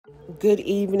Good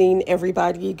evening,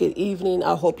 everybody. Good evening.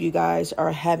 I hope you guys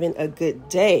are having a good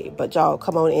day. But y'all,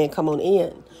 come on in, come on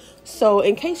in. So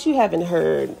in case you haven't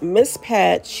heard, Miss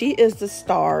Pat, she is the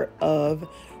star of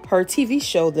her TV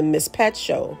show, The Miss Pat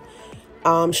Show.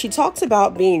 She talks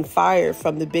about being fired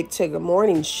from the Big Tigger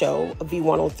Morning Show,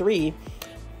 V103,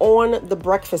 on The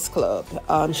Breakfast Club.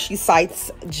 She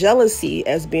cites jealousy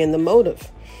as being the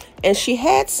motive. And she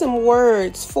had some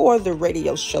words for the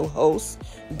radio show host,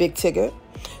 Big Tigger.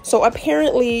 So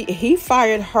apparently he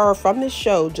fired her from the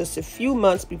show just a few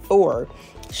months before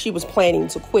she was planning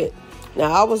to quit.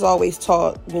 Now, I was always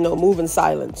taught, move in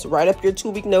silence. Write up your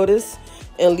 2-week notice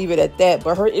and leave it at that.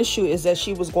 But her issue is that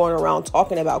she was going around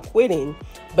talking about quitting,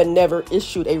 but never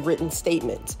issued a written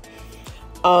statement.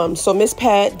 So Miss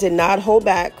Pat did not hold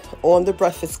back on The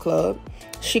Breakfast Club.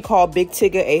 She called Big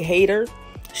Tigger a hater.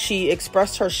 She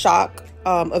expressed her shock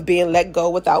of being let go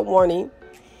without warning.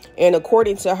 And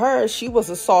according to her, she was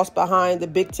the source behind the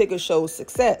Big Tigger show's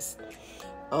success.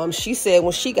 She said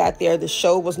when she got there, the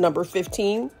show was number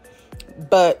 15.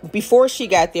 But before she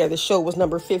got there, the show was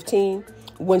number 15.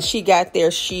 When she got there,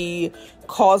 she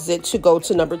caused it to go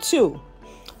to number 2.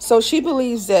 So she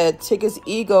believes that Tigger's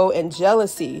ego and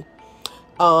jealousy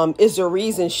is the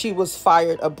reason she was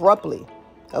fired abruptly.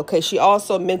 Okay, she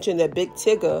also mentioned that Big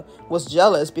Tigger was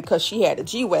jealous because she had a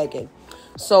G-Wagon.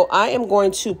 So I am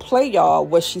going to play y'all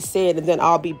what she said, and then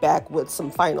I'll be back with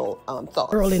some final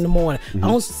thoughts. Early in the morning. I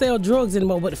don't sell drugs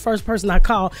anymore, but the first person I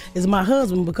call is my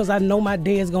husband because I know my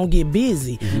dad's going to get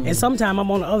busy. And sometimes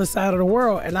I'm on the other side of the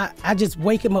world, and I just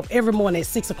wake him up every morning at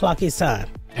 6 o'clock his time.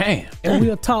 Damn. And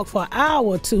we'll talk for an hour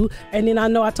or two, and then I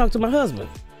know I talk to my husband.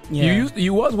 Yeah.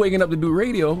 You was waking up to do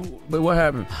radio, but what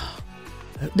happened?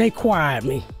 They quired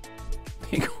me.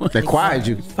 They quired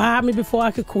you. Fired me before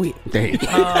I could quit. Damn.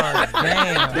 Oh,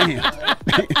 damn.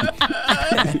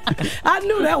 I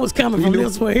knew that was coming from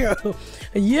this one here.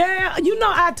 Yeah,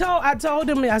 I told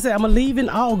them, I said, I'm going to leave in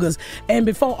August. And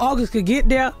before August could get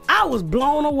there, I was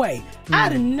blown away. I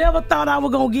never thought I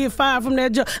was going to get fired from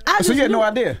that job. So you had no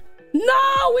idea?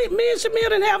 No, me and Shamea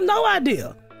didn't have no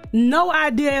idea. No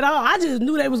idea at all. I just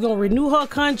knew they was going to renew her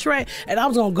contract and I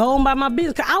was going to go on by my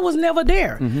business because I was never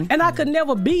there. And I could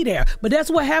never be there. But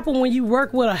that's what happened when you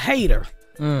work with a hater.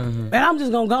 And I'm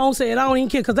just going to go on and say it. I don't even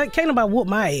care because they can't nobody whoop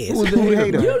my ass. Who's the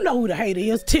hater? You know who the hater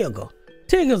is, Tigger.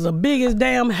 Tigger's the biggest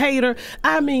damn hater.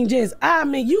 I mean,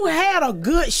 you had a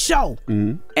good show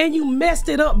and you messed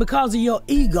it up because of your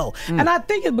ego. And I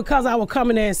think it's because I would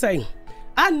come in there and say,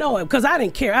 I know it because I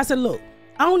didn't care. I said, look,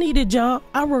 I don't need a job.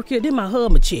 I work here. This my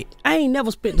husband check. I ain't never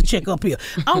spent the check up here.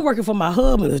 I'm working for my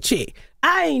husband a check.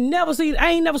 I ain't never spent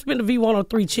the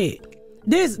V103 check.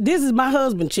 This is my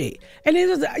husband check. And it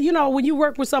is, when you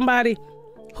work with somebody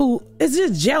who, it's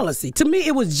just jealousy. To me,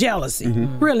 it was jealousy.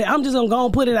 Really, I'm just gonna go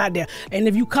and put it out there. And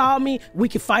if you call me, we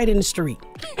can fight in the street.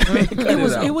 It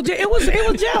was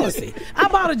jealousy. I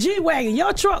bought a G-Wagon.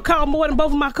 Your truck cost more than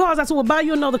both of my cars. I said, well, buy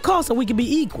you another car so we can be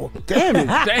equal. Damn it.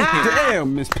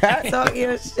 Damn, Miss Pat. Talk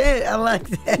your shit. I like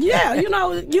that. Yeah,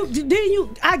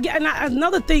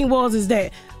 another thing is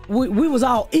that we was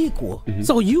all equal.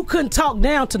 So you couldn't talk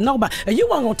down to nobody. And you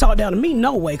weren't going to talk down to me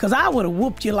no way, because I would have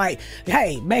whooped you like,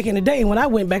 hey, back in the day when I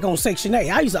went back on Section 8,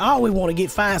 I used to always want to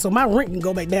get fined so my rent can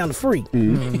go back down to free.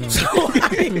 So I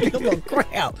didn't give a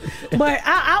crap. But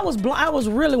I was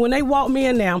really, when they walked me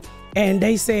in now, and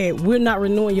they said, we're not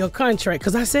renewing your contract,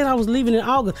 because I said I was leaving in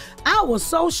August. I was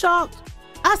so shocked.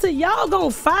 I said, y'all gonna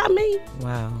fire me?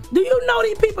 Wow. Do you know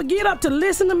these people get up to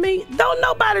listen to me? Don't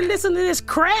nobody listen to this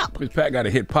crap. Miss Pat got a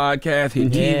hit podcast,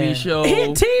 hit TV show.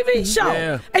 Hit TV show.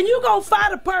 Yeah. And you gonna fire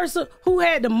the person who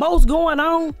had the most going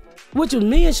on, which was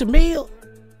me and Shamea?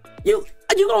 You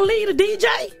gonna leave the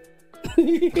DJ?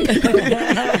 You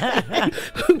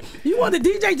want the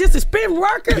DJ just to spin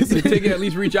records? Did Tigger at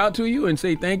least reach out to you and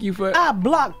say thank you for? I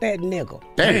blocked that nigga.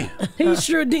 Damn. He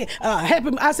sure did.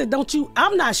 I said,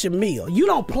 I'm not Shamea. You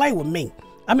don't play with me.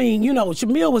 I mean,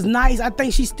 Shamea was nice. I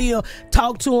think she still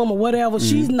talked to him or whatever.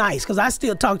 She's nice because I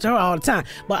still talk to her all the time.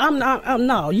 But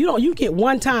no, you get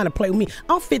one time to play with me.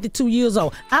 I'm 52 years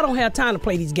old. I don't have time to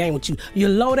play these games with you.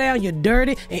 You're low down, you're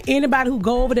dirty, and anybody who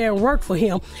go over there and work for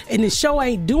him and the show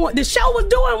was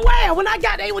doing well. When I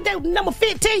got there, they were number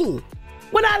 15.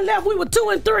 When I left, we were 2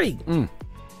 and 3.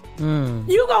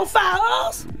 You gonna fire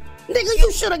us? Nigga,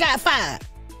 you should have got fired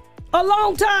a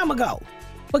long time ago.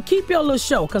 But keep your little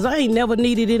show, because I ain't never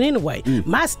needed it anyway.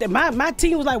 My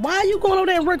team was like, why are you going over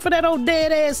there and work for that old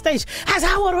dead-ass station? I said,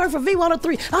 I want to work for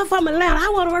V103. I'm from Atlanta. I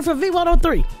want to work for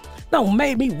V103. Don't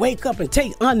make me wake up and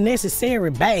take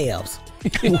unnecessary baths.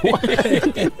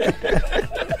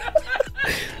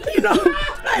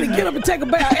 I had to get up and take a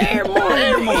bath every morning.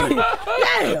 Every morning.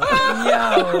 Yeah.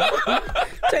 Yo.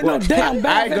 Take no damn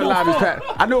bath. I ain't gonna lie, Miss Pat.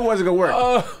 I knew it wasn't gonna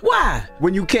work. Why?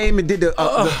 When you came and did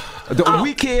the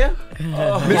week here,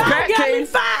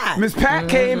 Miss Pat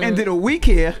came and did a week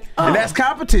here, and that's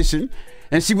competition.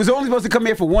 And she was only supposed to come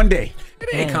here for one day.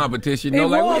 It ain't competition. It No,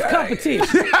 was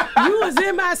competition. You was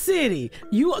in my city.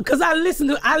 Cause I listen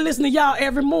to y'all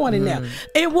every morning now.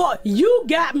 It was you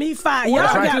got me fired. Y'all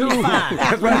got me fired.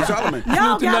 That's right, Charlamagne.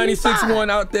 Y'all got me fired. 96.1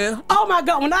 out there. Oh my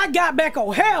God! When I got back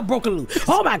on, hell broke loose.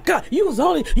 Oh my God! You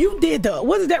did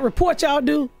what is that report y'all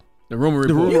do? The rumor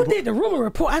report. You did the rumor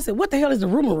report. I said, what the hell is the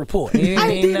rumor report? I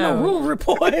ain't did no rumor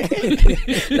report.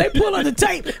 They pull on the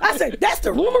tape. I said, that's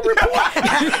the rumor report.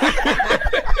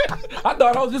 I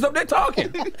thought I was just up there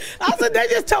talking. I said, they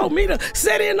just told me to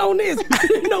set in on this. I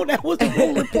didn't know that was the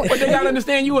rumor report. But they gotta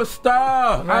understand you a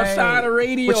star outside of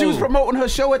radio. But she was promoting her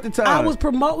show at the time. I was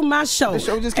promoting my show. The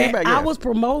show just came back. I was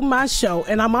promoting my show,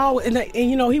 and I'm always, and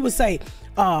you know, he would say,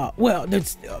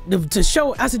 to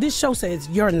show, I said, this show says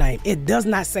your name. It does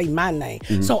not say my name.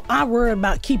 So I worry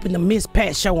about keeping the Miss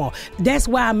Pat show on. That's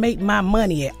where I make my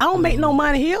money at. I don't make no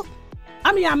money here.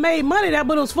 I mean, I made money there,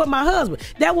 but it was for my husband.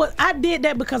 I did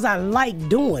that because I like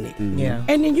doing it. Yeah.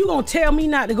 And then you gonna tell me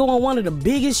not to go on one of the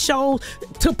biggest shows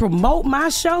to promote my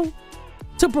show?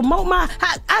 To promote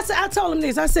I told him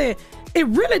this. I said, it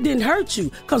really didn't hurt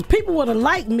you because people would have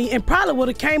liked me and probably would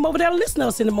have came over there to listen to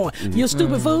us in the morning. You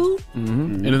stupid fool.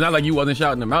 And it's not like you wasn't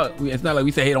shouting them out. It's not like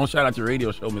we say, hey, don't shout out your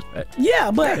radio show, Miss Pat. Yeah,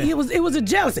 but it was a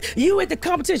jealousy. You at the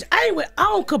competition. I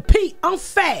don't compete. I'm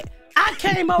fat. I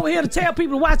came over here to tell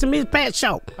people to watch the Miss Pat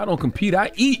show. I don't compete.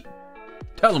 I eat.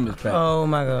 Tell them, Miss Pat. Oh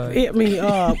my God.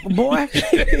 Boy.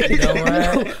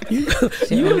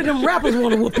 You and them rappers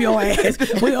want to whoop your ass.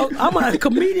 Well, I'm a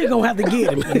comedian gonna have to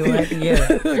get him. You have to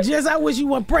get him. Just I wish you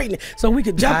weren't pregnant so we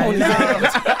could jump on his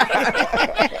ass.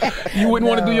 You wouldn't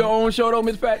want to do your own show though,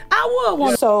 Miss Pat? I would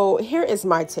want. So here is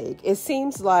my take. It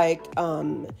seems like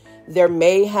there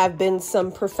may have been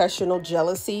some professional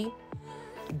jealousy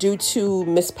due to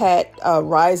Miss Pat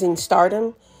rising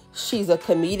stardom. She's a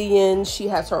comedian. She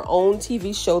has her own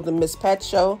TV show, The Miss Pat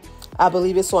Show. I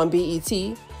believe it's on BET.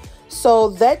 So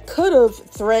that could have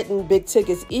threatened Big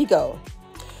Tigger's ego.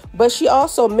 But she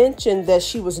also mentioned that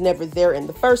she was never there in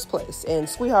the first place. And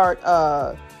sweetheart,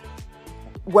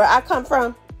 where I come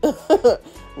from,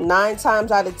 9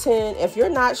 times out of 10, if you're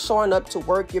not showing up to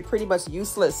work, you're pretty much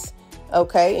useless.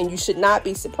 Okay? And you should not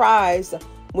be surprised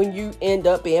when you end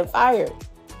up being fired.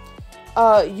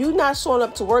 You not showing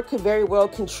up to work could very well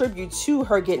contribute to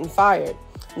her getting fired.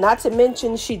 Not to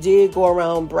mention, she did go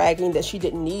around bragging that she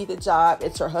didn't need the job.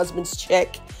 It's her husband's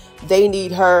check. They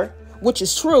need her, which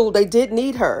is true. They did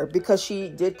need her because she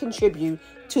did contribute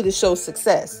to the show's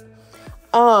success.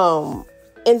 And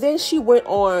then she went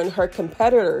on her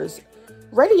competitor's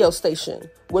radio station,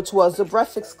 which was the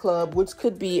Breakfast Club, which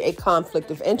could be a conflict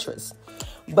of interest.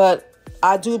 But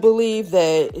I do believe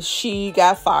that she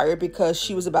got fired because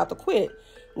she was about to quit.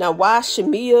 Now, why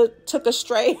Shamea took her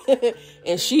straight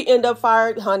and she ended up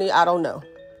fired, honey, I don't know.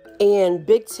 And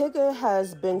Big Tigger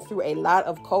has been through a lot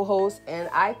of co-hosts, and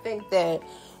I think that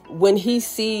when he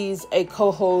sees a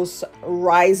co-host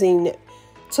rising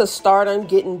to stardom,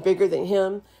 getting bigger than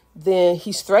him, then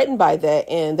he's threatened by that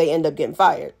and they end up getting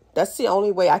fired. That's the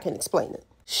only way I can explain it.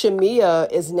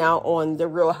 Shamea is now on The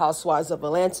Real Housewives of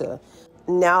Atlanta.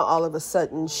 Now, all of a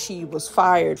sudden, she was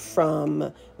fired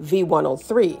from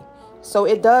V103. So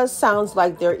it does sound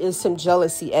like there is some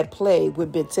jealousy at play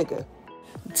with Big Tigger.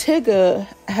 Tigger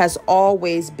has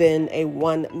always been a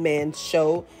one-man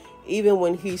show. Even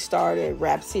when he started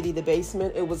Rap City The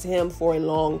Basement, it was him for a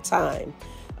long time.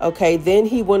 Okay, then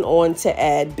he went on to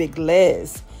add Big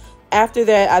Les. After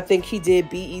that, I think he did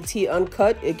BET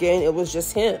Uncut. Again, it was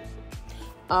just him.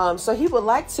 So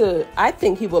I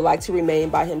think he would like to remain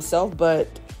by himself, but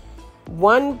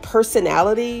one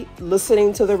personality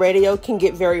listening to the radio can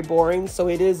get very boring. So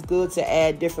it is good to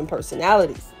add different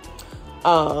personalities.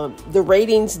 The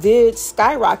ratings did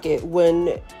skyrocket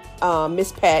when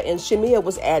Miss Pat and Shamea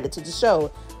was added to the show.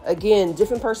 Again,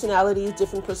 different personalities,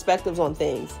 different perspectives on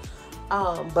things.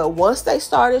 But once they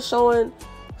started showing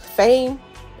Fame,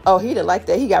 oh, he didn't like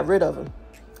that. He got rid of him.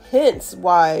 Hence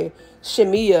why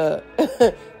Shamea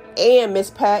and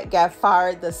Miss Pat got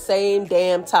fired the same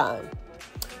damn time.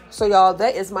 So y'all,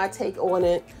 that is my take on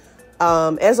it.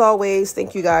 As always,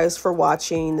 thank you guys for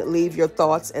watching. Leave your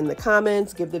thoughts in the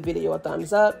comments. Give the video a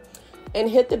thumbs up. And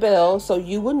hit the bell so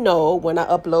you will know when I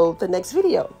upload the next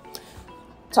video.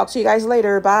 Talk to you guys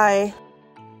later. Bye.